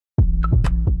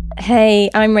Hey,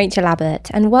 I'm Rachel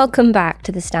Abbott, and welcome back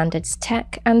to the Standard's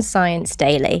Tech and Science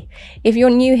Daily. If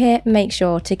you're new here, make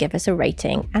sure to give us a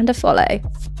rating and a follow.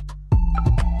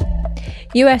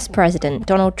 US President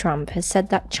Donald Trump has said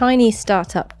that Chinese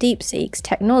startup DeepSeek's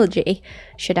technology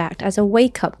should act as a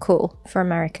wake-up call for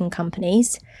American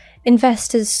companies.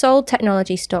 Investors sold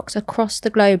technology stocks across the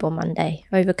globe on Monday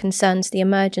over concerns the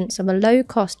emergence of a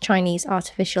low-cost Chinese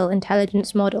artificial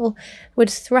intelligence model would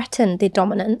threaten the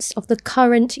dominance of the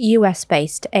current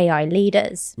US-based AI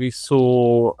leaders. We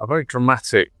saw a very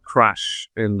dramatic crash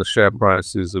in the share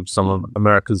prices of some of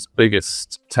America's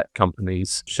biggest tech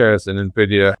companies. Shares in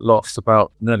Nvidia lost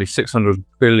about nearly 600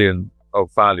 billion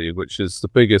of value, which is the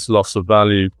biggest loss of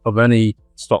value of any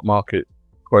stock market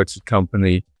quoted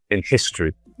company in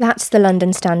history. That's the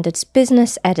London Standard's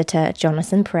business editor,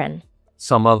 Jonathan Prynn.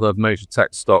 Some other major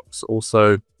tech stocks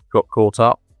also got caught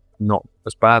up, not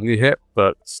as badly hit,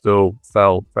 but still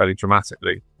fell fairly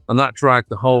dramatically. And that dragged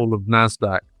the whole of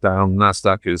NASDAQ down.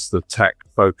 NASDAQ is the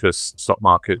tech-focused stock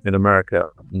market in America.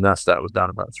 NASDAQ was down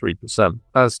about 3%.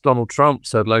 As Donald Trump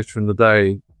said later in the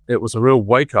day, it was a real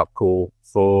wake-up call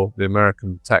for the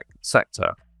American tech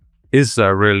sector. Is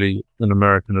there really an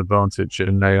American advantage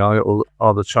in AI, or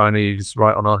are the Chinese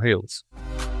right on our heels?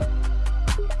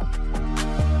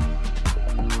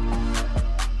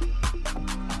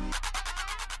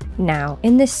 Now,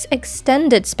 in this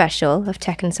extended special of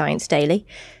Tech and Science Daily,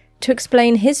 to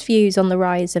explain his views on the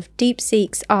rise of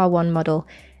DeepSeek's R1 model,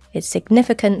 its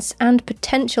significance and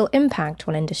potential impact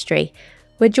on industry,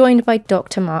 we're joined by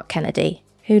Dr. Mark Kennedy,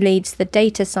 who leads the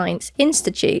Data Science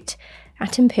Institute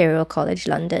at Imperial College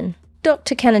London.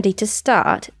 Dr. Kennedy, to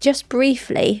start, just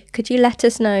briefly, could you let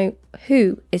us know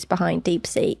who is behind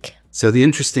DeepSeek? So the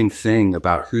interesting thing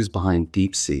about who's behind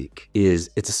DeepSeek is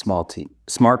it's a small team.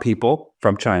 Smart people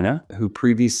from China who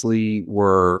previously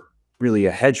were really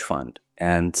a hedge fund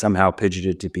and somehow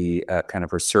pivoted to be a kind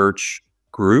of research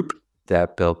group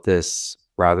that built this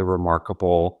rather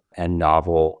remarkable and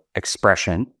novel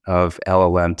expression of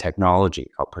LLM technology.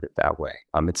 I'll put it that way.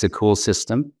 It's a cool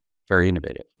system. Very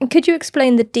innovative. Could you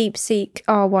explain the DeepSeek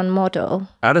R1 model?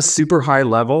 At a super high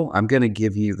level, I'm going to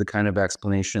give you the kind of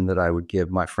explanation that I would give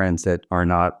my friends that are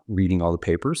not reading all the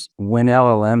papers. When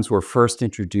LLMs were first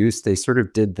introduced, they sort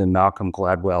of did the Malcolm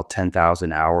Gladwell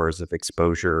 10,000 hours of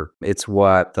exposure. It's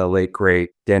what the late,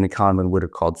 great Danny Kahneman would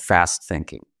have called fast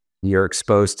thinking. You're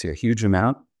exposed to a huge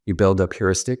amount, you build up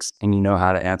heuristics, and you know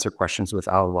how to answer questions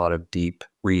without a lot of deep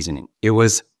reasoning. It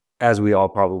was, as we all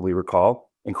probably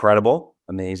recall, incredible.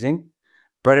 Amazing,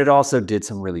 but it also did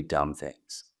some really dumb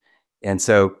things. And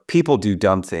so people do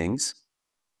dumb things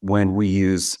when we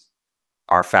use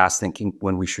our fast thinking,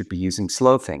 when we should be using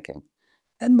slow thinking.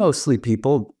 And mostly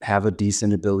people have a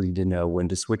decent ability to know when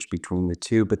to switch between the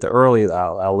two, but the early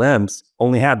LLMs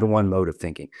only had the one mode of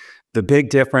thinking. The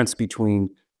big difference between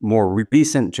more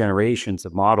recent generations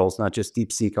of models, not just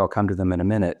DeepSeek, I'll come to them in a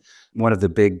minute, one of the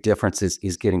big differences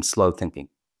is getting slow thinking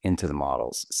into the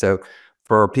models. So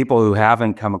for people who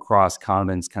haven't come across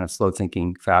Kahneman's kind of slow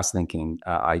thinking, fast thinking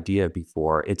idea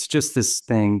before, it's just this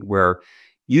thing where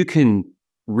you can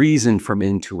reason from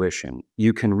intuition,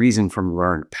 you can reason from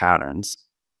learned patterns,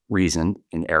 reason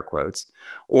in air quotes,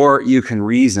 or you can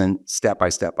reason step by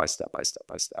step by step by step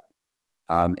by step,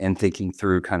 and thinking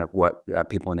through kind of what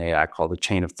people in AI call the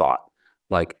chain of thought,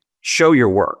 like show your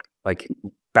work, like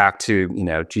back to,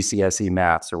 GCSE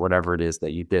maths or whatever it is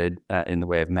that you did in the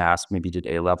way of maths. Maybe you did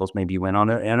A levels, maybe you went on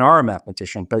and are a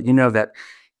mathematician, but you know that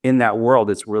in that world,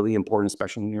 it's really important,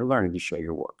 especially when you're learning, to show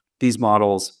your work. These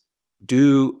models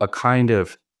do a kind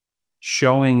of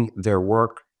showing their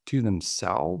work to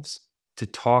themselves to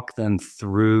talk them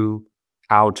through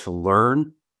how to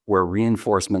learn, where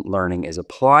reinforcement learning is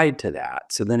applied to that.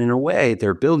 So then in a way,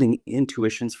 they're building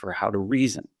intuitions for how to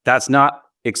reason. That's not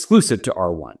exclusive to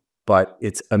R1. But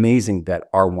it's amazing that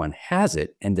R1 has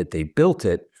it and that they built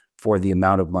it for the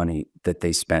amount of money that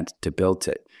they spent to build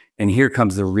it. And here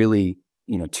comes the really,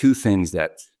 two things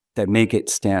that make it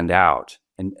stand out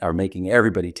and are making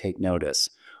everybody take notice.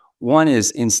 One is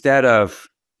instead of,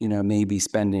 maybe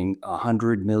spending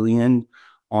 100 million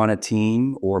on a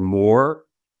team or more,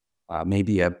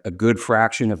 maybe a good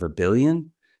fraction of $1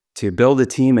 billion to build a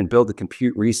team and build the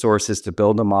compute resources to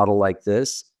build a model like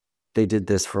this, they did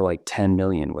this for like 10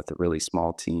 million with a really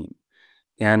small team.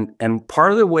 And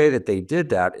part of the way that they did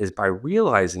that is by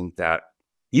realizing that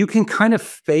you can kind of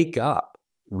fake up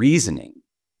reasoning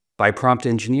by prompt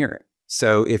engineering.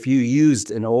 So if you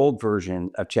used an old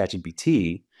version of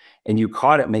ChatGPT and you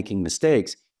caught it making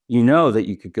mistakes, you know that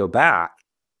you could go back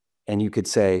and you could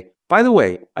say, by the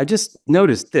way, I just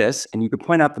noticed this, and you could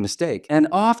point out the mistake. And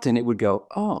often it would go,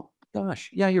 oh gosh,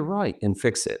 yeah, you're right, and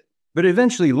fix it. but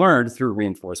eventually learned through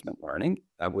reinforcement learning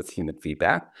with human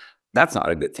feedback. That's not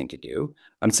a good thing to do.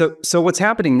 So what's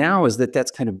happening now is that that's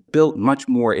kind of built much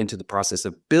more into the process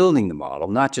of building the model,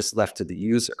 not just left to the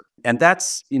user. And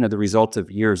that's, the result of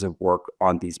years of work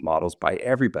on these models by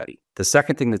everybody. The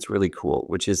second thing that's really cool,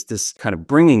 which is this kind of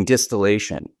bringing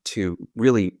distillation to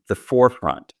really the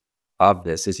forefront of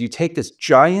this, is you take this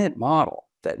giant model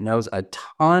that knows a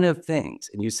ton of things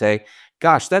and you say,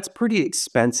 gosh, that's pretty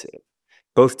expensive,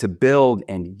 both to build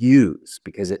and use,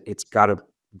 because it's got to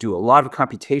do a lot of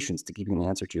computations to give you an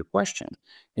answer to your question.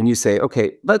 And you say,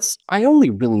 okay, I only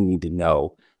really need to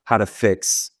know how to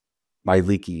fix my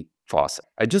leaky faucet.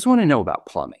 I just want to know about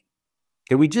plumbing.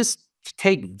 Can we just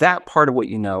take that part of what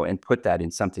you know and put that in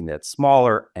something that's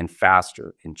smaller and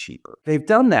faster and cheaper? They've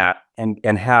done that and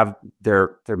have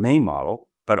their main model,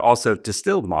 but also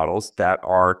distilled models that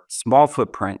are small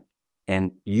footprint.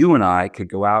 And you and I could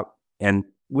go out and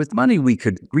with money we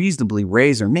could reasonably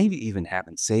raise, or maybe even have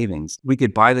in savings, we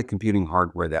could buy the computing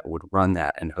hardware that would run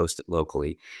that and host it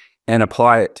locally and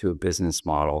apply it to a business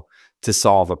model to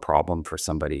solve a problem for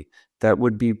somebody that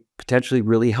would be potentially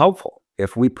really helpful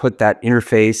if we put that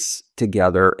interface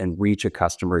together and reach a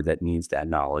customer that needs that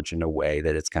knowledge in a way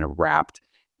that it's kind of wrapped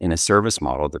in a service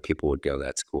model that people would go,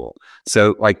 that's cool.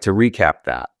 So like to recap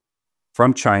that,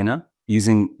 from China,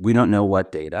 using we don't know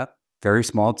what data, very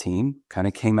small team, kind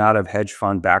of came out of hedge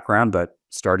fund background, but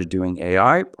started doing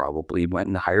AI, probably went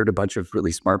and hired a bunch of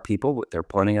really smart people. There are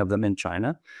plenty of them in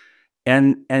China,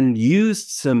 and used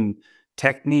some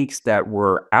techniques that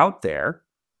were out there,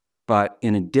 but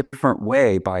in a different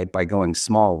way by going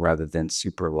small rather than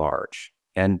super large.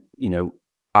 And,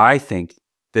 I think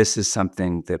this is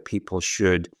something that people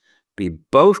should be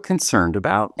both concerned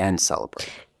about and celebrate.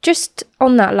 Just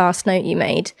on that last note you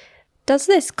made, does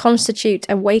this constitute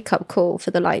a wake-up call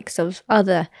for the likes of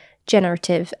other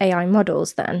generative AI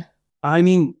models then? I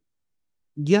mean,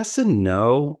 yes and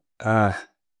no.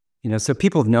 So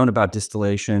people have known about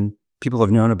distillation. People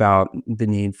have known about the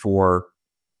need for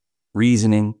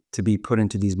reasoning to be put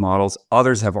into these models.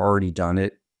 Others have already done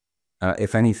it.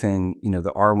 If anything,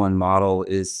 the R1 model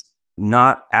is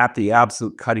not at the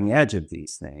absolute cutting edge of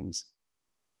these things,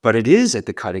 but it is at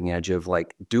the cutting edge of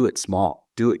like, do it small,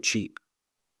 do it cheap,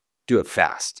 do it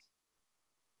fast.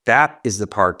 That is the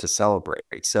part to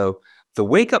celebrate. So the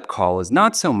wake-up call is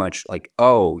not so much like,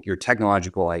 oh, your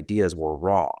technological ideas were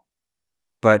wrong,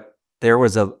 but there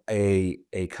was a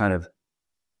kind of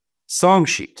song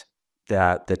sheet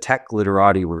that the tech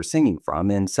literati were singing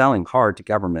from and selling hard to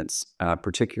governments,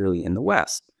 particularly in the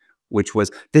West, which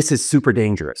was, this is super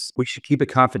dangerous. We should keep it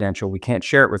confidential. We can't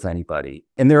share it with anybody.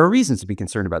 And there are reasons to be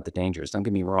concerned about the dangers, don't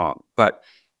get me wrong. But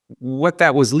what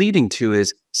that was leading to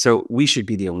is, so we should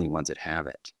be the only ones that have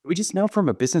it. We just know from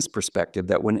a business perspective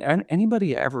that when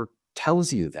anybody ever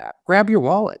tells you that, grab your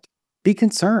wallet, be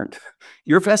concerned.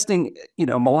 You're vesting,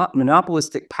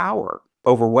 monopolistic power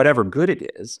over whatever good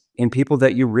it is in people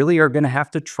that you really are going to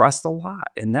have to trust a lot.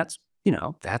 And that's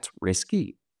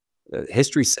risky.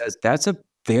 History says that's a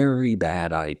very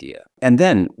bad idea. And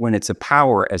then when it's a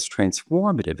power as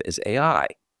transformative as AI,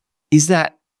 is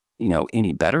that,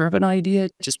 any better of an idea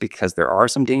just because there are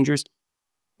some dangers?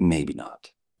 Maybe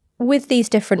not. With these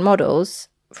different models,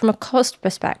 from a cost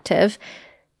perspective,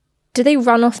 do they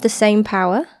run off the same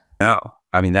power? No.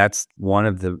 I mean, that's one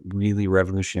of the really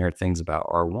revolutionary things about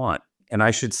R1. And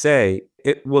I should say,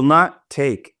 it will not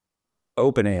take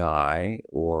OpenAI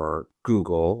or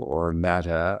Google or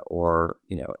Meta or,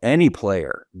 any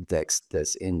player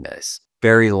that's in this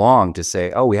very long to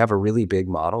say, oh, we have a really big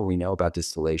model. We know about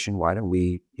distillation. Why don't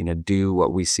we, do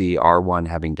what we see R1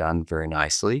 having done very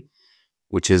nicely,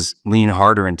 which is lean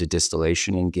harder into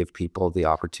distillation and give people the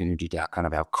opportunity to kind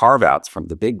of have carve-outs from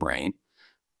the big brain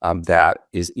that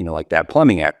is, like that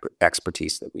plumbing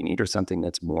expertise that we need, or something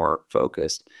that's more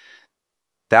focused.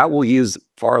 That will use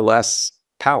far less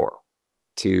power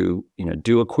to,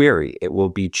 do a query. It will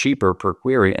be cheaper per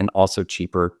query and also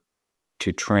cheaper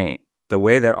to train. The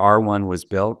way that R1 was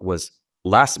built was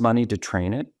less money to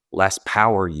train it, less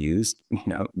power used,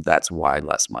 that's why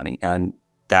less money. And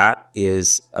that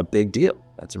is a big deal.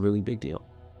 That's a really big deal.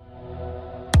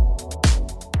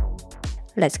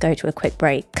 Let's go to a quick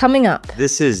break. Coming up.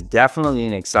 This is definitely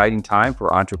an exciting time for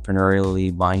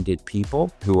entrepreneurially minded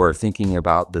people who are thinking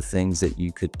about the things that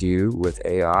you could do with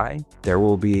AI. There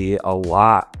will be a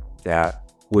lot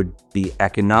that would be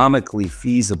economically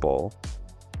feasible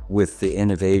with the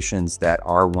innovations that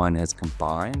R1 has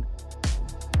combined.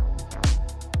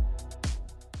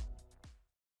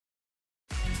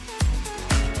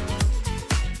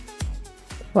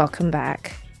 Welcome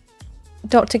back.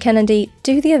 Dr. Kennedy,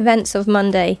 do the events of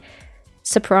Monday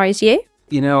surprise you?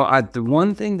 The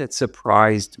one thing that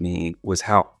surprised me was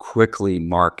how quickly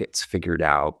markets figured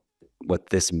out what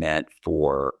this meant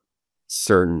for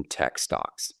certain tech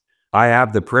stocks. I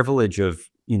have the privilege of,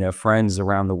 friends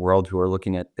around the world who are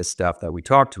looking at this stuff that we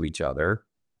talk to each other.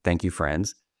 Thank you,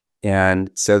 friends. And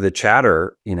so the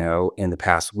chatter, in the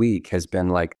past week has been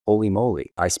like, holy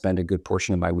moly. I spend a good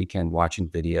portion of my weekend watching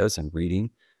videos and reading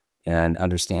and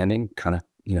understanding, kind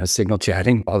of, signal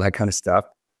chatting, all that kind of stuff.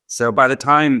 So by the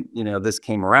time, this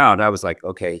came around, I was like,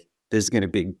 okay, this is going to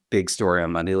be a big story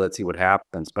on Monday. Let's see what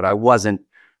happens. But I wasn't,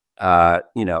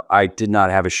 I did not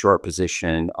have a short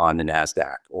position on the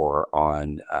NASDAQ or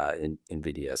on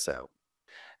NVIDIA. So,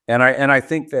 and I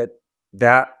think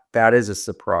that is a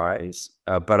surprise.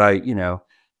 But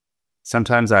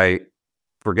sometimes I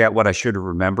forget what I should have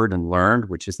remembered and learned,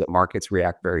 which is that markets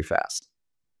react very fast.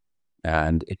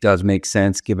 And it does make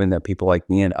sense, given that people like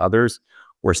me and others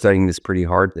were studying this pretty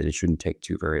hard, that it shouldn't take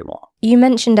too very long. You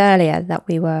mentioned earlier that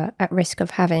we were at risk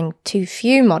of having too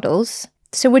few models.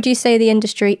 So would you say the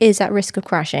industry is at risk of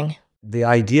crashing? The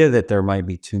idea that there might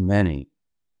be too many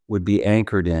would be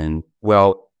anchored in,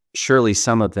 well, surely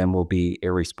some of them will be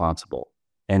irresponsible,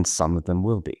 and some of them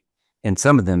will be. And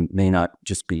some of them may not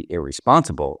just be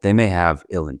irresponsible, they may have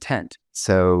ill intent.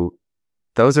 So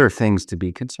those are things to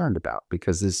be concerned about,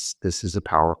 because this is a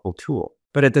powerful tool.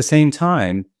 But at the same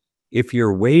time, if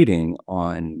you're waiting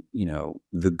on,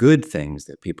 the good things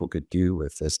that people could do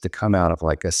with this to come out of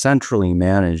like a centrally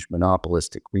managed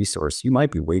monopolistic resource, you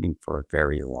might be waiting for a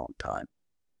very long time.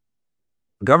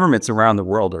 Governments around the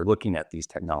world are looking at these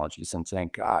technologies and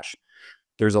saying, gosh,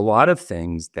 there's a lot of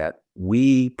things that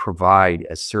we provide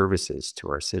as services to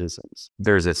our citizens.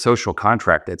 There's a social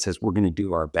contract that says we're going to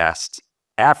do our best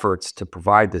efforts to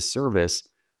provide this service,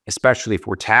 especially if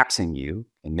we're taxing you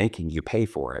and making you pay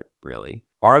for it, really.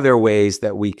 Are there ways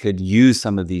that we could use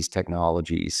some of these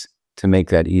technologies to make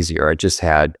that easier? I just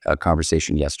had a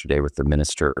conversation yesterday with the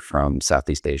minister from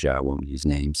Southeast Asia, I won't use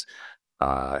names,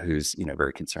 who's,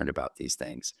 very concerned about these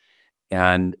things.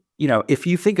 And, if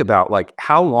you think about like,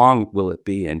 how long will it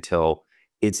be until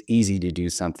it's easy to do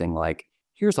something like,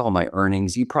 here's all my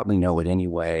earnings, you probably know it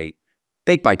anyway,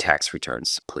 bake my tax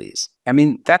returns, please. I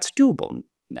mean, that's doable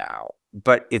now,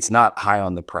 but it's not high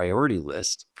on the priority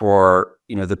list for,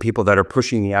 the people that are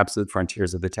pushing the absolute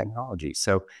frontiers of the technology.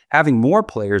 So having more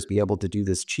players be able to do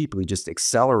this cheaply just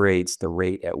accelerates the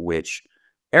rate at which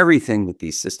everything that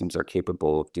these systems are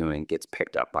capable of doing gets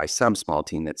picked up by some small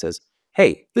team that says,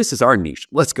 hey, this is our niche.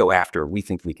 Let's go after it. We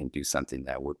think we can do something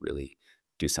that would really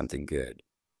do something good.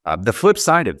 The flip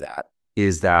side of that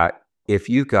is that if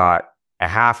you've got a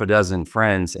half a dozen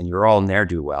friends and you're all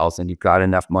ne'er-do-wells and you've got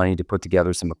enough money to put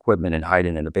together some equipment and hide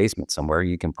it in a basement somewhere,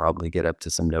 you can probably get up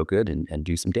to some no good and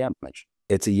do some damage.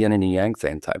 It's a yin and a yang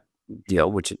thing type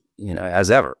deal, which, as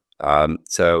ever.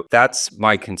 So that's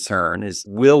my concern is,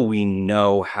 will we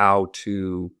know how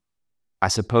to, I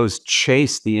suppose,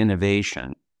 chase the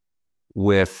innovation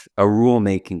with a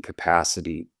rulemaking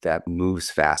capacity that moves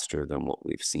faster than what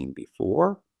we've seen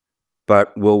before?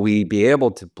 But will we be able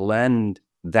to blend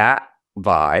that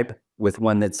vibe with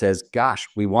one that says, gosh,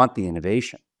 we want the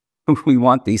innovation. We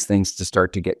want these things to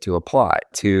start to get to apply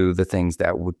to the things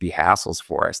that would be hassles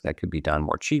for us that could be done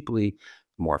more cheaply,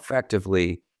 more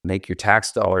effectively, make your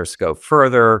tax dollars go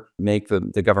further, make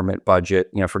the government budget,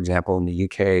 for example, in the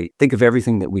UK, think of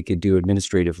everything that we could do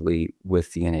administratively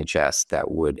with the NHS that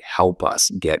would help us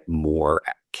get more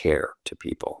care to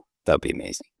people. That'd be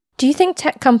amazing. Do you think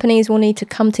tech companies will need to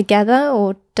come together,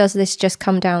 or does this just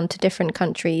come down to different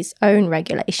countries' own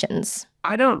regulations?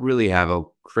 I don't really have a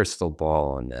crystal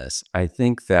ball on this. I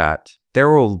think that there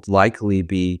will likely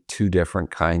be two different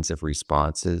kinds of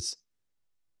responses.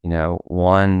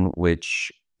 One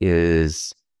which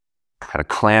is kind of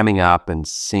clamming up and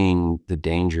seeing the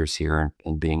dangers here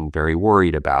and being very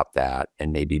worried about that,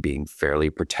 and maybe being fairly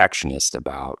protectionist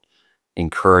about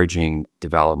encouraging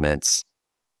developments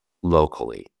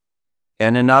locally.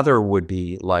 And another would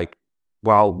be like,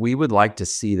 well, we would like to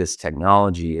see this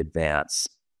technology advance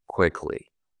quickly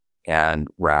and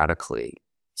radically.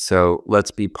 So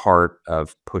let's be part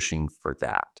of pushing for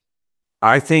that.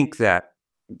 I think that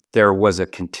there was a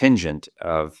contingent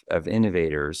of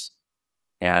innovators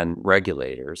and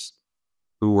regulators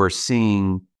who were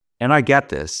seeing, and I get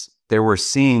this, they were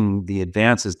seeing the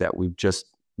advances that we've just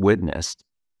witnessed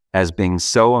as being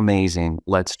so amazing.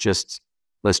 Let's just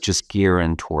gear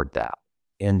in toward that.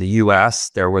 In the US,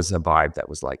 there was a vibe that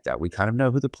was like that. We kind of know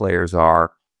who the players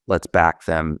are. Let's back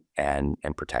them and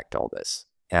protect all this.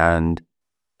 And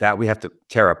that we have to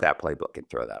tear up that playbook and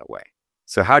throw that away.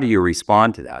 So how do you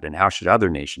respond to that? And how should other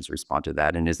nations respond to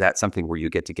that? And is that something where you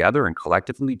get together and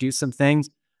collectively do some things?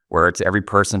 where it's every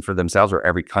person for themselves or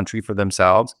every country for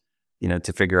themselves,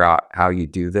 to figure out how you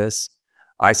do this.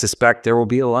 I suspect there will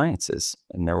be alliances,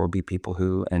 and there will be people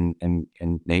who and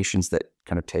nations that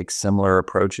kind of take similar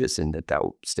approaches, and that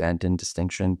will stand in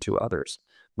distinction to others.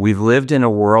 We've lived in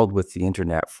a world with the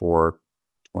internet for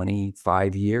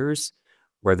 25 years,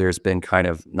 where there's been kind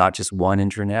of not just one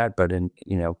internet, but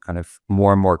kind of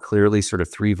more and more clearly sort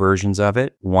of three versions of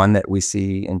it. One that we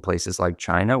see in places like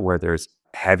China, where there's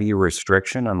heavy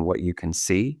restriction on what you can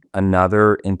see.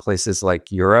 Another in places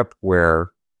like Europe,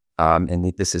 where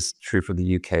and this is true for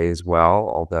the UK as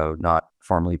well, although not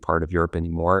formally part of Europe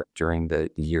anymore. During the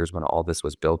years when all this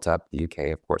was built up, the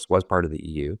UK, of course, was part of the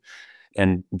EU.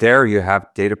 And there you have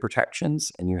data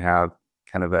protections, and you have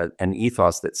kind of an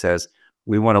ethos that says,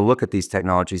 we want to look at these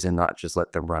technologies and not just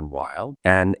let them run wild.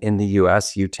 And in the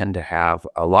US, you tend to have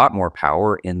a lot more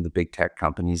power in the big tech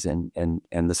companies and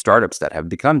the startups that have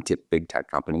become big tech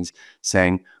companies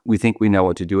saying, we think we know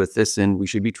what to do with this and we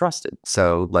should be trusted.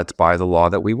 So let's buy the law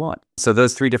that we want. So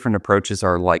those three different approaches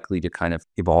are likely to kind of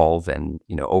evolve and,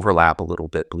 overlap a little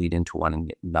bit, bleed into one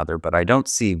another. But I don't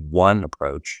see one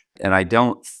approach. And I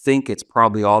don't think it's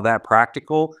probably all that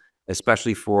practical,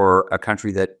 especially for a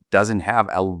country that doesn't have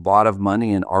a lot of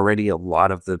money and already a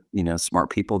lot of the smart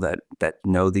people that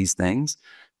know these things,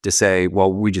 to say,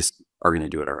 well, we just are going to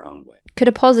do it our own way. Could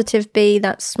a positive be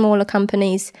that smaller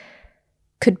companies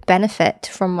could benefit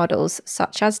from models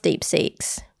such as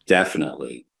DeepSeek's?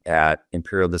 Definitely. At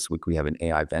Imperial this week, we have an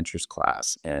AI ventures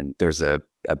class, and there's a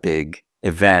big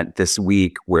event this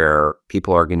week where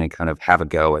people are going to kind of have a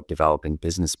go at developing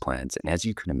business plans. And as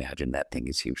you can imagine, that thing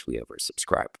is hugely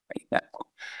oversubscribed right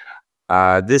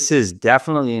now. This is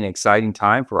definitely an exciting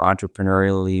time for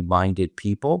entrepreneurially minded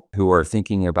people who are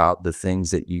thinking about the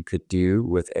things that you could do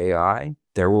with AI.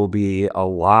 There will be a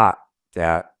lot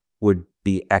that would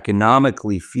be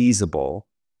economically feasible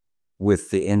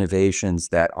with the innovations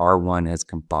that R1 has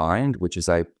combined, which is,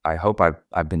 I hope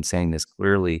I've been saying this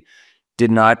clearly, did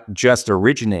not just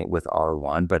originate with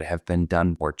R1, but have been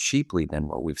done more cheaply than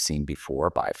what we've seen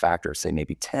before by a factor, say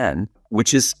maybe 10,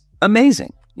 which is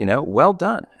amazing, well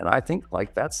done. And I think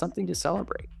that's something to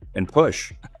celebrate and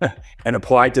push and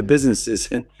apply to businesses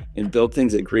and build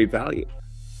things at great value.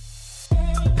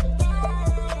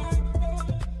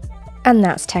 And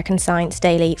that's Tech and Science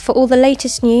Daily. For all the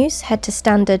latest news, head to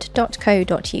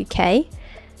standard.co.uk.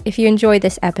 If you enjoyed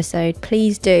this episode,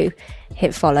 please do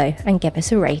hit follow and give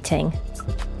us a rating.